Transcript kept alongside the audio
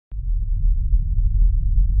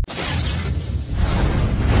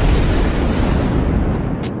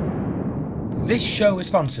This show is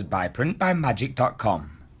sponsored by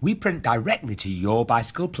printbymagic.com. We print directly to your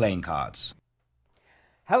bicycle playing cards.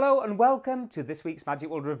 Hello and welcome to this week's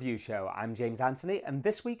Magicworld review show. I'm James Anthony and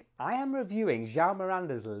this week I am reviewing JOAO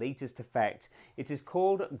Miranda's latest effect. It is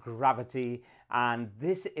called Gravity and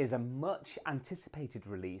this is a much anticipated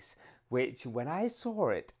release which when I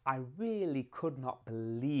saw it I really could not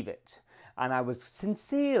believe it. And I was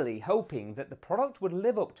sincerely hoping that the product would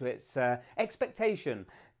live up to its expectation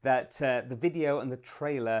that the video and the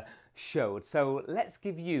trailer showed. So let's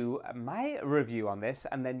give you my review on this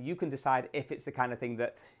and then you can decide if it's the kind of thing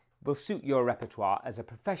that will suit your repertoire as a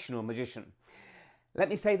professional magician. Let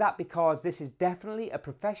me say that because this is definitely a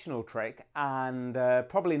professional trick and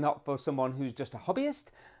probably not for someone who's just a hobbyist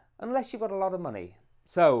unless you've got a lot of money.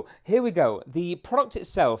 So here we go. The product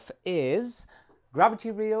itself is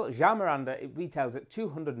Gravity Reel JOAO Miranda. It retails at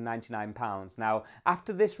 £299. Now,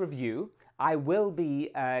 after this review, I will be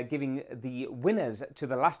giving the winners to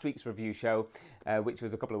the last week's review show, which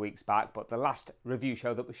was a couple of weeks back, but the last review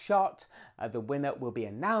show that was shot, the winner will be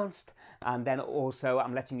announced. And then also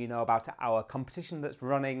I'm letting you know about our competition that's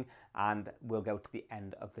running and we'll go to the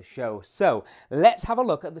end of the show. So let's have a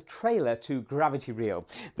look at the trailer to Gravity Reel.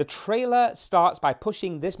 The trailer starts by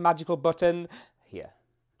pushing this magical button here.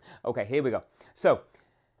 Okay, here we go. So,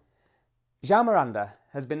 JOAO Miranda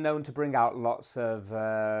has been known to bring out lots of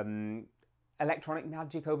electronic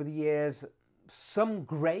magic over the years. Some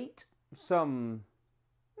great, some,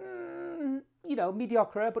 you know,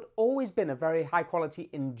 mediocre, but always been a very high quality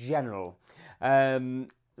in general. I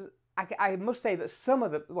must say that some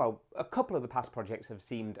of the, well, a couple of the past projects have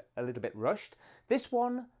seemed a little bit rushed. This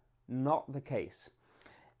one, not the case.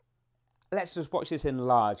 Let's just watch this in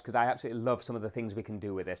large because I absolutely love some of the things we can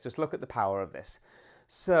do with this. Just look at the power of this.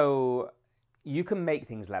 So you can make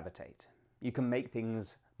things levitate. You can make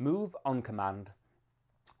things move on command.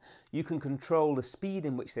 You can control the speed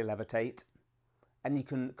in which they levitate. And you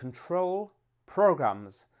can control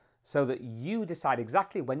programs so that you decide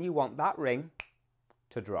exactly when you want that ring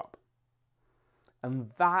to drop. And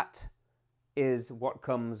that is what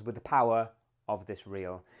comes with the power of this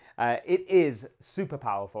reel. It is super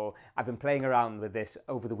powerful. I've been playing around with this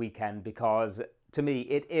over the weekend because to me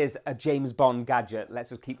it is a James Bond gadget. Let's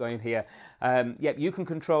just keep going here. Yep, you can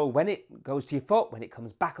control when it goes to your foot, when it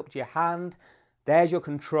comes back up to your hand. There's your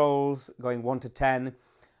controls going 1 to 10.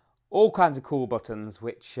 All kinds of cool buttons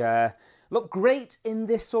which look great in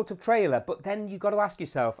this sort of trailer, but then you've got to ask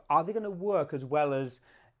yourself, are they going to work as well as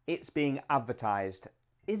it's being advertised?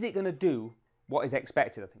 Is it going to do what is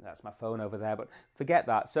expected? I think that's my phone over there, but forget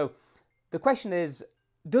that. So the question is,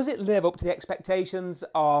 does it live up to the expectations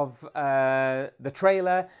of the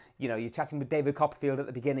trailer? You know, you're chatting with David Copperfield at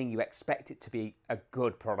the beginning, you expect it to be a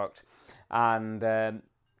good product. And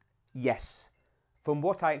yes, from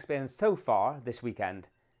what I experienced so far this weekend,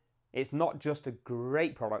 it's not just a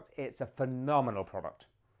great product, it's a phenomenal product.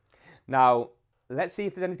 Now, let's see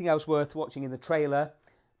if there's anything else worth watching in the trailer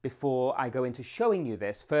before I go into showing you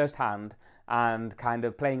this firsthand and kind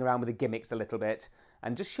of playing around with the gimmicks a little bit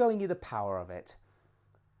and just showing you the power of it.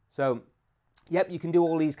 So, yep, you can do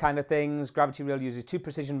all these kind of things. Gravity Reel uses 2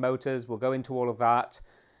 precision motors. We'll go into all of that.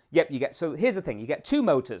 Yep, you get, so here's the thing, you get 2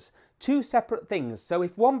 motors, 2 separate things. So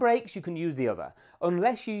if one breaks, you can use the other,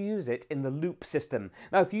 unless you use it in the loop system.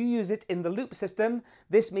 Now, if you use it in the loop system,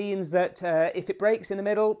 this means that if it breaks in the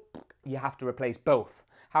middle, you have to replace both.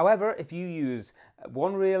 However, if you use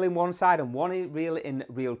one reel in one side and one reel in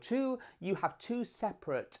reel 2, you have 2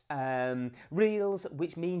 separate reels,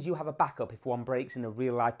 which means you have a backup if one breaks in a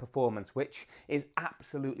real-life performance, which is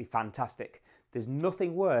absolutely fantastic. There's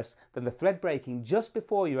nothing worse than the thread breaking just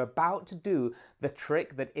before you're about to do the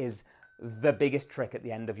trick that is the biggest trick at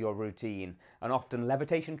the end of your routine. And often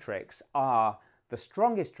levitation tricks are the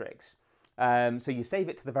strongest tricks. So you save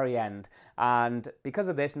it to the very end. And because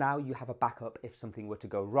of this, now you have a backup if something were to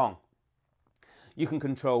go wrong. You can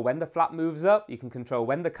control when the flap moves up. You can control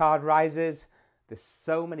when the card rises. There's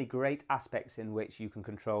so many great aspects in which you can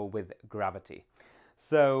control with Gravity.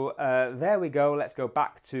 So there we go. Let's go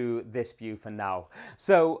back to this view for now.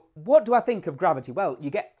 So what do I think of Gravity? Well,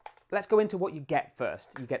 let's go into what you get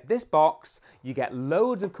first. You get this box, you get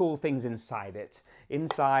loads of cool things inside it.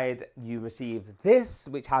 Inside you receive this,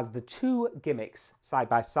 which has the 2 gimmicks side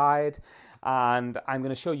by side. And I'm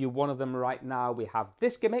going to show you one of them right now. We have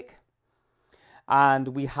this gimmick and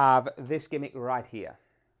we have this gimmick right here.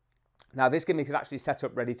 Now this gimmick is actually set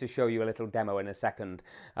up ready to show you a little demo in a second.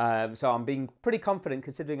 So I'm being pretty confident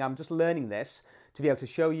considering I'm just learning this to be able to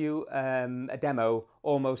show you a demo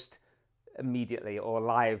almost immediately or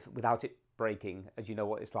live without it breaking, as you know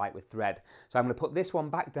what it's like with thread. So I'm going to put this one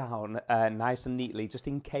back down nice and neatly, just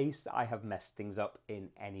in case I have messed things up in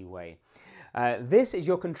any way. This is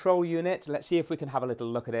your control unit. Let's see if we can have a little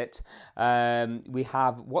look at it. We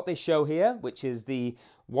have what they show here, which is the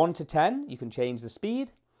 1 to 10. You can change the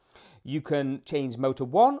speed. You can change motor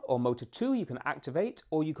 1 or motor 2. You can activate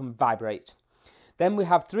or you can vibrate. Then we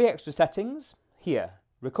have 3 extra settings here: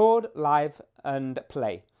 record, live, and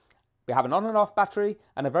play. We have an on and off battery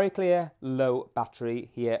and a very clear low battery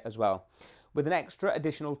here as well, with an extra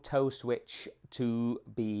additional tow switch to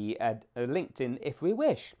be linked in if we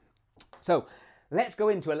wish. So let's go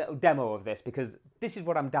into a little demo of this, because this is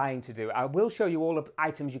what I'm dying to do. I will show you all the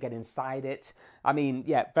items you get inside it. I mean,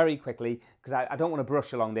 yeah, very quickly, because I don't want to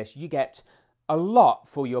brush along this. You get a lot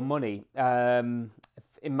for your money,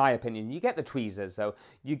 in my opinion. You get the tweezers, so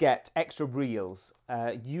you get extra reels.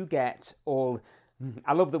 You get all...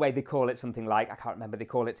 I love the way they call it something like, I can't remember, they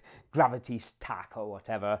call it gravity tack or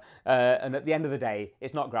whatever. And at the end of the day,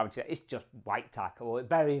 it's not gravity, it's just white tack, or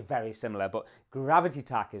very, very similar, but gravity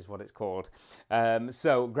tack is what it's called.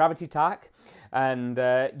 So gravity tack, and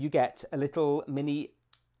you get a little mini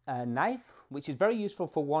knife, which is very useful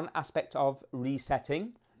for one aspect of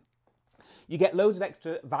resetting. You get loads of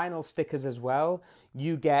extra vinyl stickers as well.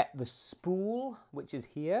 You get the spool, which is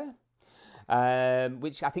here.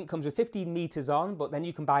 Which I think comes with 15 meters on, but then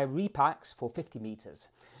you can buy repacks for 50 meters.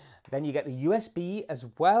 Then you get the USB as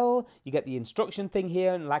well. You get the instruction thing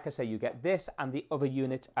here, and like I say, you get this and the other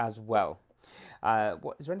unit as well.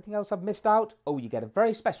 Is there anything else I've missed out? Oh, you get a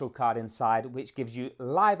very special card inside, which gives you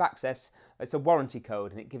live access. It's a warranty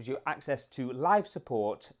code, and it gives you access to live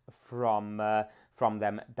support from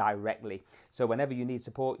them directly. So whenever you need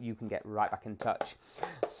support, you can get right back in touch.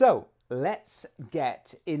 So let's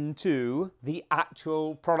get into the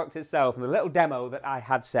actual product itself and the little demo that I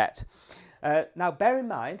had set. Now, bear in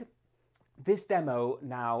mind, this demo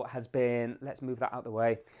now has been, let's move that out of the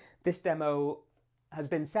way. This demo has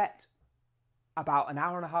been set about an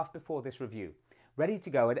hour and a half before this review, ready to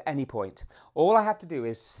go at any point. All I have to do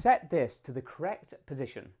is set this to the correct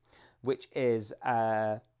position, which is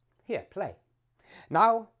here, play.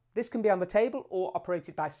 Now, this can be on the table or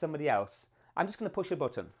operated by somebody else. I'm just going to push a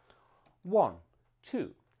button. 1,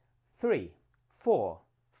 2, 3, 4,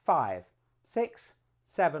 5, 6,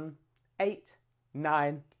 7, 8,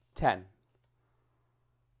 9, 10.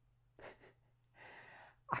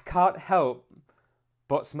 I can't help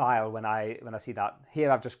but smile when I see that.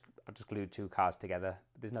 Here I've just glued 2 cars together.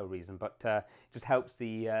 There's no reason, but it just helps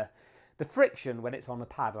the friction when it's on a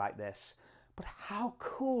pad like this. But how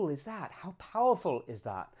cool is that? How powerful is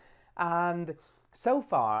that? And so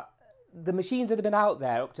far, the machines that have been out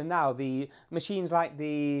there up to now, the machines like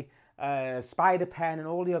the Spider Pen and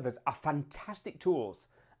all the others, are fantastic tools,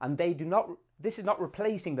 and they do not. This is not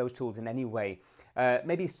replacing those tools in any way.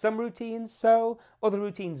 Maybe some routines so, other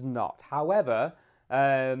routines not. However,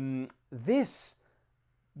 this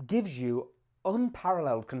gives you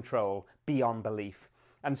unparalleled control beyond belief.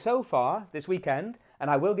 And so far this weekend, and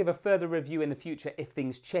I will give a further review in the future if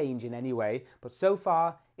things change in any way, but so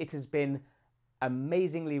far it has been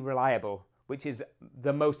amazingly reliable, which is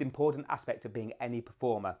the most important aspect of being any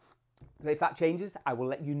performer. If that changes, I will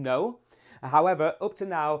let you know. However, up to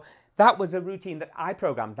now, that was a routine that I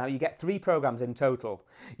programmed. Now you get 3 programs in total.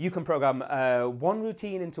 You can program 1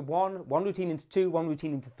 routine into 1, 1 routine into 2, 1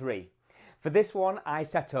 routine into 3. For this one, I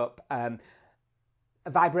set up a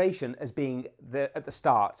vibration as being at the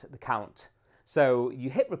start, the count. So you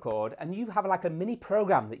hit record and you have like a mini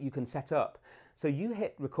program that you can set up. So you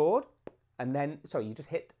hit record and then, sorry, you just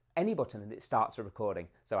hit any button and it starts a recording.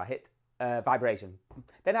 So I hit vibration.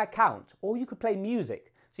 Then I count, or you could play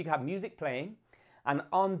music. So you can have music playing, and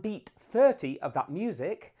on beat 30 of that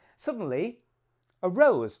music, suddenly a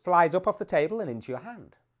rose flies up off the table and into your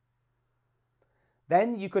hand.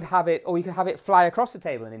 Then you could have it, or you could have it fly across the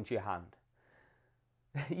table and into your hand.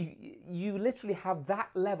 You literally have that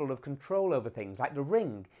level of control over things. Like the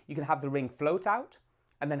ring, you can have the ring float out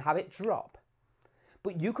and then have it drop.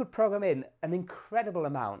 But you could program in an incredible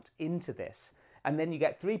amount into this, and then you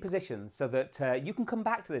get 3 positions so that you can come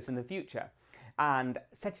back to this in the future and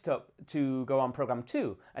set it up to go on program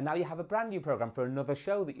 2, and now you have a brand new program for another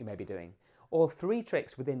show that you may be doing, or 3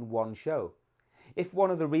 tricks within one show. If one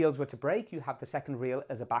of the reels were to break, you have the second reel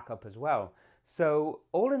as a backup as well. So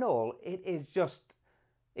all in all, it is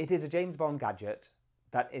a James Bond gadget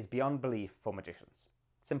that is beyond belief for magicians.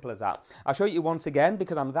 Simple as that. I'll show you once again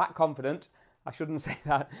because I'm that confident, I shouldn't say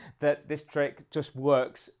that this trick just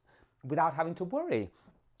works without having to worry.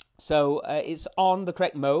 So it's on the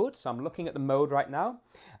correct mode. So I'm looking at the mode right now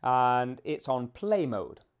and it's on play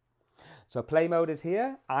mode. So play mode is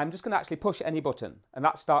here. I'm just going to actually push any button, and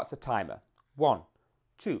that starts a timer. 1,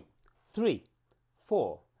 2, 3,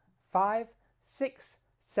 4, 5, 6,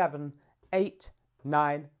 7, 8,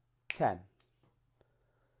 9, 10.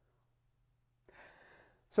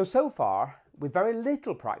 So far, with very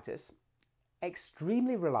little practice,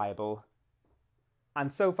 extremely reliable, and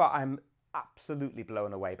so far I'm absolutely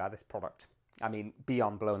blown away by this product. I mean,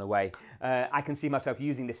 beyond blown away. I can see myself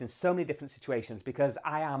using this in so many different situations because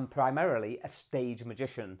I am primarily a stage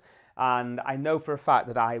magician, and I know for a fact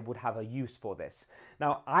that I would have a use for this.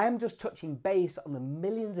 Now, I am just touching base on the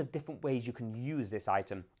millions of different ways you can use this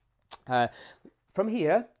item. From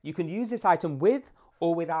here, you can use this item with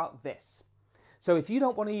or without this. So if you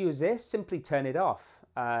don't want to use this, simply turn it off.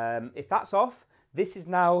 If that's off, this is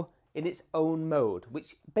now in its own mode,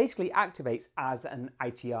 which basically activates as an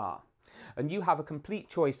ITR. And you have a complete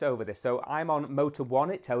choice over this. So I'm on motor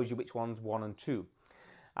 1, it tells you which one's 1 and 2.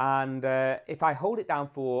 And if I hold it down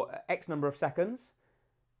for X number of seconds,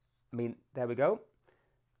 I mean, there we go.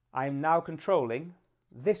 I'm now controlling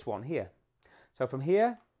this one here. So from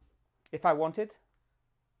here, if I wanted,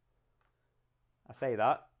 I say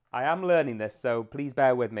that, I am learning this, so please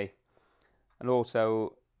bear with me. And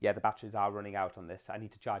also, yeah, the batteries are running out on this. I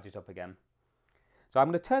need to charge it up again. So I'm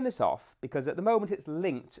going to turn this off because at the moment it's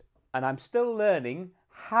linked and I'm still learning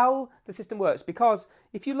how the system works, because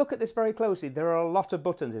if you look at this very closely, there are a lot of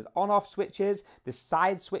buttons. There's on-off switches, there's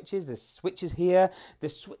side switches, there's switches here,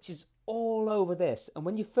 there's switches all over this. And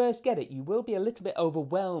when you first get it, you will be a little bit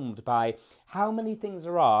overwhelmed by how many things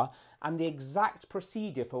there are and the exact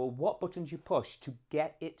procedure for what buttons you push to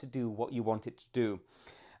get it to do what you want it to do.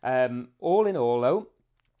 All in all, though,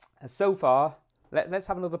 so far, let's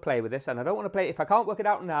have another play with this. And I don't want to play it if I can't work it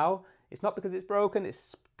out now. It's not because it's broken,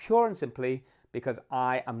 it's pure and simply because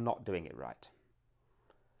I am not doing it right.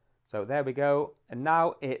 So there we go. And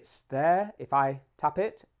now it's there. If I tap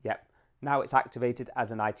it, yep, now it's activated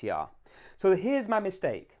as an ITR. So here's my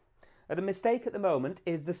mistake. The mistake at the moment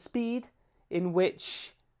is the speed in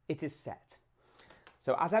which it is set.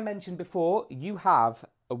 So as I mentioned before, you have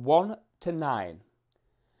a 1 to 9.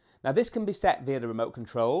 Now this can be set via the remote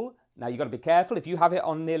control. Now you've got to be careful. If you have it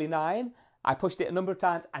on nearly 9, I pushed it a number of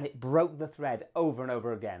times and it broke the thread over and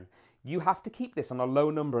over again. You have to keep this on a low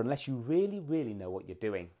number unless you really, really know what you're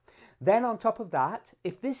doing. Then on top of that,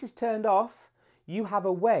 if this is turned off, you have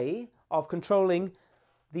a way of controlling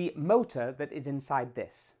the motor that is inside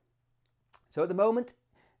this. So at the moment,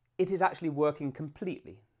 it is actually working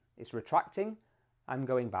completely. It's retracting and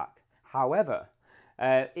going back. However,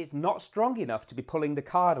 it's not strong enough to be pulling the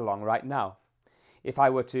card along right now. If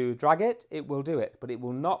I were to drag it, it will do it, but it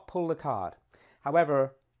will not pull the card.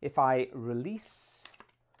 However, if I release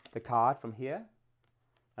the card from here,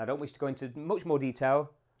 I don't wish to go into much more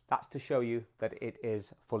detail, that's to show you that it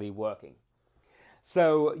is fully working.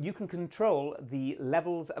 So you can control the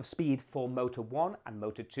levels of speed for motor 1 and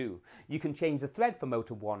motor 2. You can change the thread for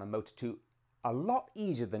motor 1 and motor 2 a lot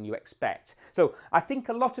easier than you expect. So I think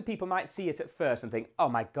a lot of people might see it at first and think, oh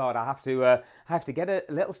my God, I have to get a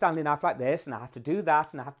little Stanley knife like this, and I have to do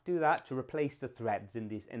that, and I have to do that to replace the threads in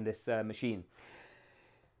this machine.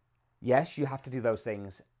 Yes, you have to do those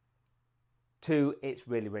things. 2, it's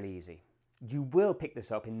really, really easy. You will pick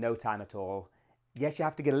this up in no time at all. Yes, you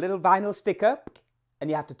have to get a little vinyl sticker,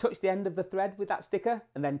 and you have to touch the end of the thread with that sticker,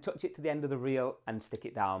 and then touch it to the end of the reel and stick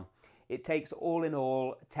it down. It takes all in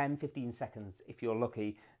all 10-15 seconds if you're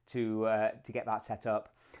lucky to get that set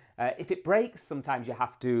up. If it breaks, sometimes you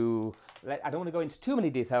have to, I don't want to go into too many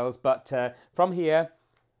details, but from here,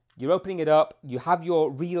 you're opening it up, you have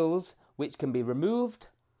your reels which can be removed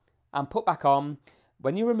and put back on.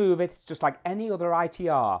 When you remove it, it's just like any other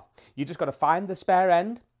ITR. You just got to find the spare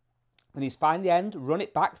end. When you find the end, run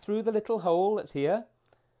it back through the little hole that's here.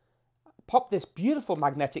 Pop this beautiful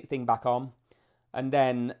magnetic thing back on, and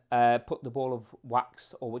then put the ball of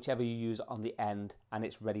wax or whichever you use on the end, and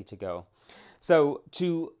it's ready to go. So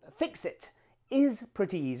to fix it is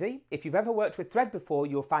pretty easy. If you've ever worked with thread before,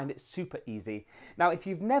 you'll find it super easy. Now, if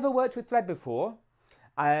you've never worked with thread before,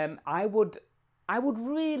 I would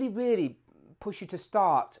really, really push you to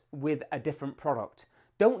start with a different product.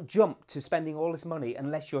 Don't jump to spending all this money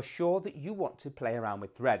unless you're sure that you want to play around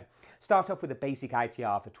with thread. Start off with a basic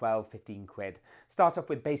ITR for 12, 15 quid. Start off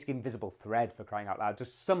with basic invisible thread, for crying out loud,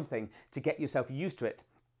 just something to get yourself used to it.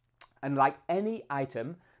 And like any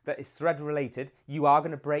item that is thread related, you are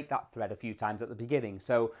going to break that thread a few times at the beginning.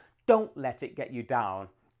 So don't let it get you down.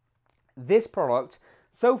 This product,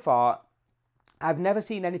 so far, I've never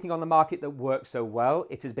seen anything on the market that works so well.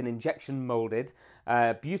 It has been injection molded,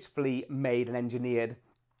 beautifully made and engineered,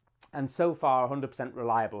 and so far 100%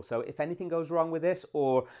 reliable. So if anything goes wrong with this,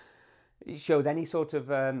 or shows any sort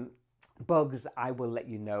of bugs, I will let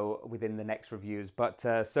you know within the next reviews. But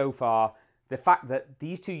so far, the fact that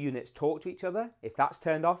these two units talk to each other, if that's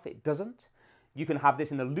turned off, it doesn't. You can have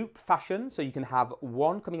this in a loop fashion, so you can have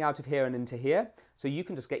one coming out of here and into here. So you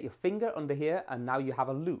can just get your finger under here and now you have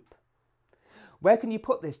a loop. Where can you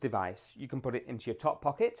put this device? You can put it into your top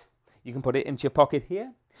pocket. You can put it into your pocket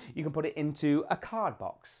here. You can put it into a card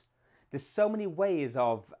box. There's so many ways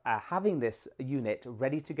of having this unit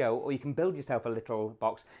ready to go, or you can build yourself a little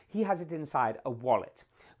box. He has it inside a wallet,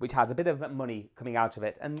 which has a bit of money coming out of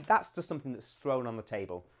it, and that's just something that's thrown on the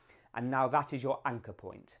table. And now that is your anchor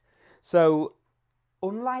point. So,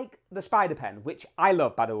 unlike the spider pen, which I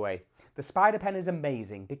love, by the way, the spider pen is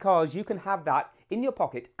amazing because you can have that in your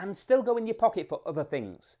pocket and still go in your pocket for other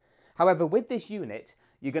things. However, with this unit,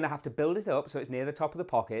 you're going to have to build it up so it's near the top of the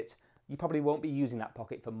pocket. You probably won't be using that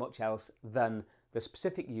pocket for much else than the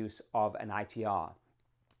specific use of an ITR.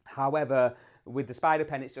 However, with the spider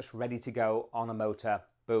pen, it's just ready to go on a motor,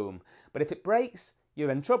 boom. But if it breaks,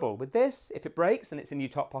 you're in trouble. With this, if it breaks and it's in your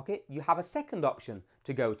top pocket, you have a second option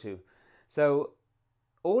to go to. So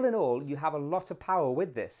all in all, you have a lot of power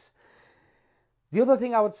with this. The other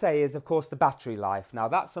thing I would say is, of course, the battery life. Now,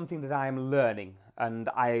 that's something that I am learning, and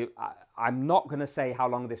I'm not going to say how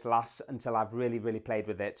long this lasts until I've really, really played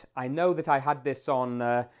with it. I know that I had this on,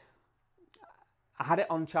 I had it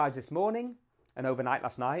on charge this morning and overnight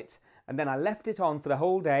last night, and then I left it on for the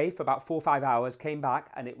whole day for about 4 or 5 hours, came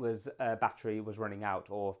back, and it was, battery was running out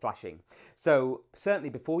or flashing. So certainly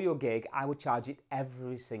before your gig, I would charge it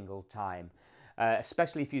every single time.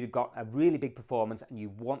 Especially if you've got a really big performance and you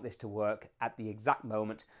want this to work at the exact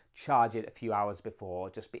moment, charge it a few hours before.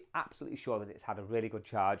 Just be absolutely sure that it's had a really good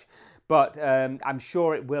charge. But I'm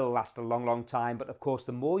sure it will last a long, long time. But of course,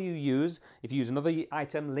 the more you use, if you use another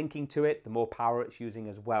item linking to it, the more power it's using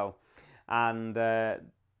as well. And that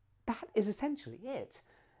is essentially it.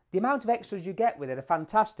 The amount of extras you get with it are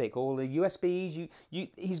fantastic. All the USBs,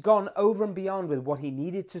 he's gone over and beyond with what he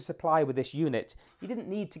needed to supply with this unit. He didn't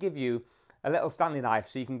need to give you a little Stanley knife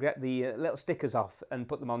so you can get the little stickers off and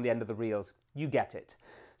put them on the end of the reels. You get it.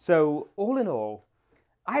 So all in all,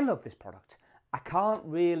 I love this product. I can't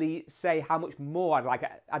really say how much more I'd like.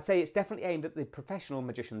 I'd say it's definitely aimed at the professional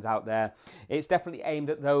magicians out there. It's definitely aimed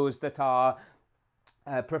at those that are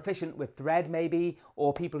proficient with thread maybe,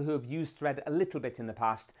 or people who have used thread a little bit in the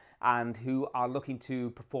past and who are looking to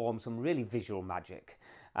perform some really visual magic.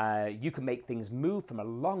 You can make things move from a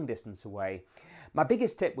long distance away. My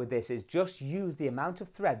biggest tip with this is just use the amount of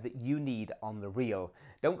thread that you need on the reel.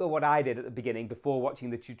 Don't go what I did at the beginning before watching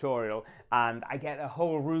the tutorial and I get a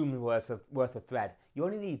whole room worth of thread. You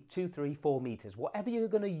only need 2, 3, 4 meters, whatever you're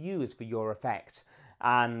going to use for your effect.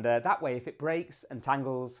 And that way, if it breaks and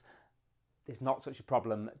tangles, there's not such a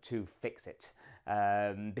problem to fix it.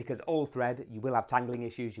 Because all thread, you will have tangling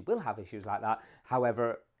issues, you will have issues like that.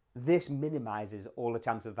 However, this minimizes all the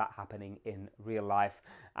chances of that happening in real life,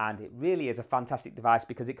 and it really is a fantastic device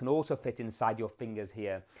because it can also fit inside your fingers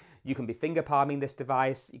here. You can be finger palming this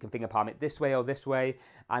device, you can finger palm it this way or this way,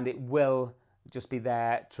 and it will just be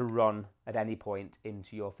there to run at any point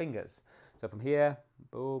into your fingers. So from here,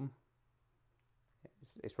 boom,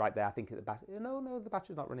 it's right there. I think the battery, no, the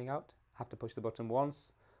battery's not running out. I have to push the button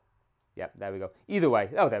once. Yep, there we go. Either way,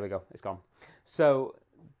 oh, there we go, it's gone. So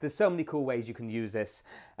there's so many cool ways you can use this.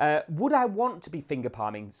 Would I want to be finger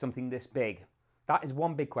palming something this big? That is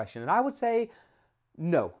one big question. And I would say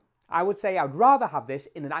no. I would say I'd rather have this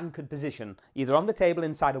in an anchored position, either on the table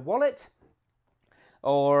inside a wallet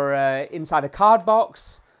or inside a card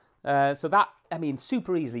box. So that, I mean,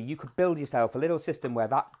 super easily, you could build yourself a little system where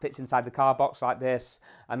that fits inside the card box like this,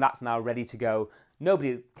 and that's now ready to go.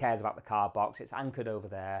 Nobody cares about the card box. It's anchored over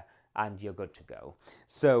there, and you're good to go.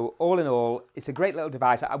 So all in all, it's a great little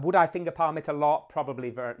device. Would I finger palm it a lot?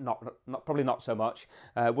 Probably probably not so much.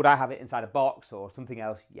 Would I have it inside a box or something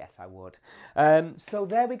else? Yes, I would. So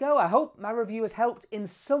there we go. I hope my review has helped in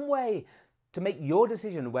some way to make your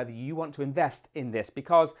decision whether you want to invest in this,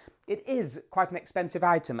 because it is quite an expensive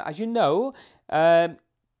item. As you know,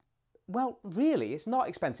 well, really, it's not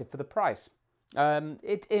expensive for the price.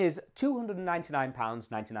 It is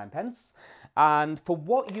 £299.99, and for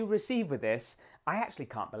what you receive with this, I actually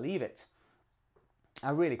can't believe it.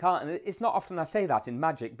 I really can't, and it's not often I say that in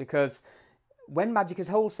Magic, because when Magic is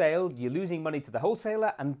wholesale, you're losing money to the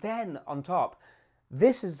wholesaler, and then on top,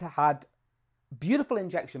 this has had beautiful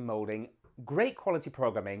injection moulding, great quality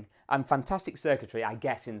programming, and fantastic circuitry, I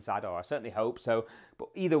guess, inside, or I certainly hope so, but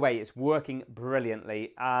either way, it's working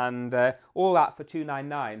brilliantly, and all that for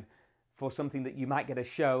 £299. For something that you might get a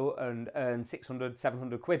show and earn 600,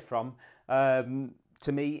 700 quid from,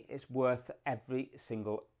 to me, it's worth every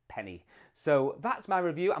single penny. So that's my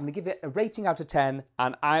review. I'm going to give it a rating out of 10,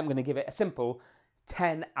 and I'm going to give it a simple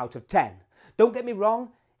 10 out of 10. Don't get me wrong,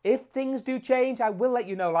 if things do change, I will let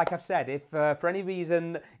you know. Like I've said, if for any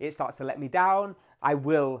reason it starts to let me down, I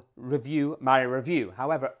will review my review.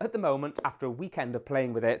 However, at the moment, after a weekend of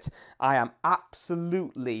playing with it, I am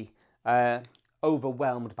absolutely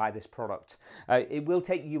overwhelmed by this product. It will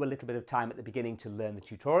take you a little bit of time at the beginning to learn the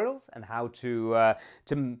tutorials and how to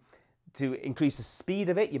increase the speed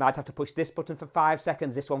of it. You might have to push this button for 5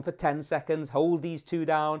 seconds, this one for 10 seconds, hold these two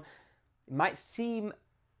down. It might seem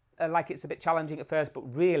like it's a bit challenging at first,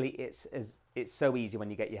 but really it's so easy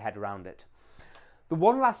when you get your head around it. The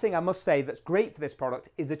one last thing I must say that's great for this product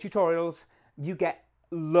is the tutorials. You get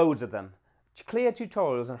loads of them. Clear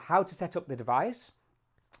tutorials on how to set up the device.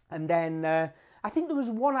 And then I think there was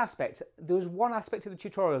one aspect of the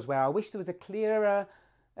tutorials where I wish there was a clearer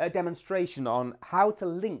demonstration on how to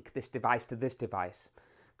link this device to this device.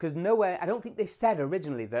 Because nowhere, I don't think they said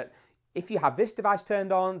originally that if you have this device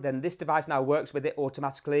turned on, then this device now works with it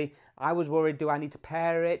automatically. I was worried, do I need to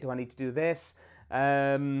pair it? Do I need to do this?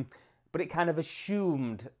 But it kind of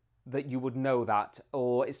assumed that you would know that,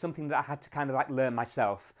 or it's something that I had to kind of like learn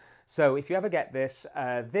myself. So if you ever get this,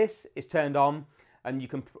 this is turned on, and you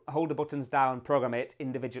can hold the buttons down, program it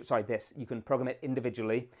individually. Sorry, this, you can program it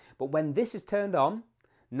individually. But when this is turned on,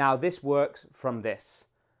 now this works from this.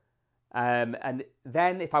 And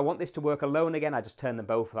then if I want this to work alone again, I just turn them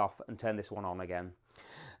both off and turn this one on again.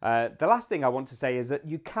 The last thing I want to say is that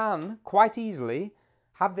you can quite easily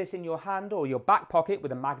have this in your hand or your back pocket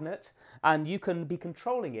with a magnet, and you can be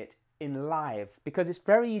controlling it in live, because it's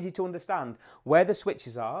very easy to understand where the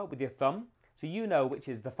switches are with your thumb. So you know which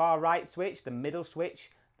is the far right switch, the middle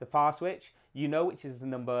switch, the far switch. You know which is the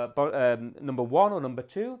number 1 or number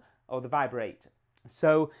 2 or the vibrate.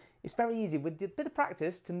 So it's very easy with a bit of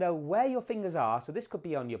practice to know where your fingers are. So this could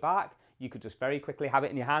be on your back. You could just very quickly have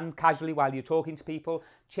it in your hand casually while you're talking to people,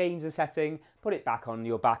 change the setting, put it back on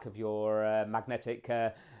your back of your magnetic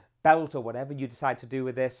belt or whatever you decide to do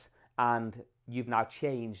with this, and you've now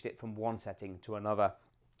changed it from one setting to another.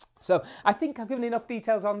 So I think I've given enough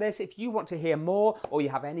details on this. If you want to hear more or you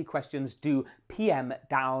have any questions, do PM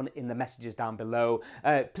down in the messages down below.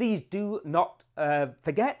 Please do not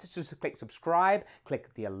forget to just click subscribe,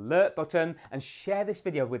 click the alert button, and share this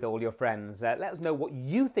video with all your friends. Let us know what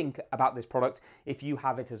you think about this product if you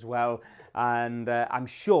have it as well. And I'm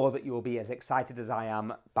sure that you will be as excited as I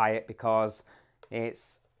am by it, because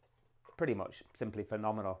it's pretty much simply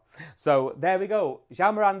phenomenal. So there we go.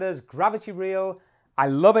 JOAO Miranda's Gravity Reel. I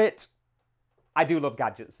love it. I do love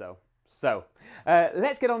gadgets though. So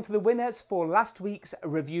let's get on to the winners for last week's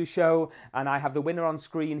review show. And I have the winner on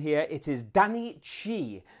screen here. It is Danny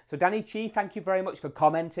CHEE. So Danny CHEE, thank you very much for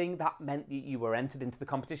commenting. That meant that you were entered into the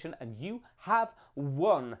competition and you have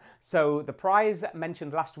won. So the prize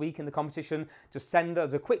mentioned last week in the competition, just send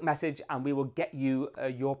us a quick message and we will get you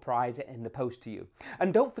your prize in the post to you.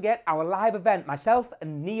 And don't forget our live event, myself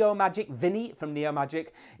and Neo Magic, Vinny from Neo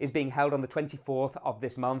Magic, is being held on the 24th of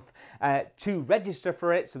this month. To register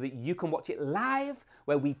for it so that you can watch it live,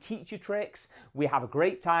 where we teach you tricks, we have a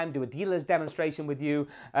great time, do a dealer's demonstration with you,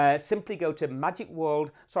 simply go to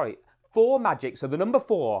Magicworld, sorry, 4Magic, so the number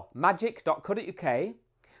 4,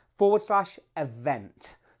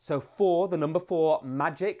 magic.co.uk/event. So the number 4,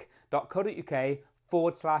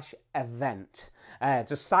 magic.co.uk/event.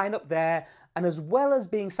 Just sign up there, and as well as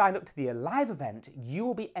being signed up to the live event, you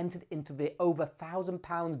will be entered into the over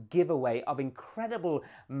 £1,000 giveaway of incredible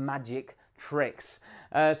magic tricks.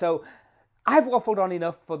 So I've waffled on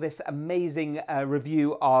enough for this amazing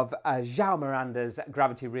review of JOAO Miranda's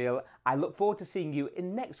Gravity Reel. I look forward to seeing you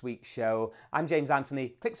in next week's show. I'm James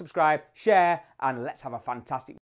Anthony. Click subscribe, share, and let's have a fantastic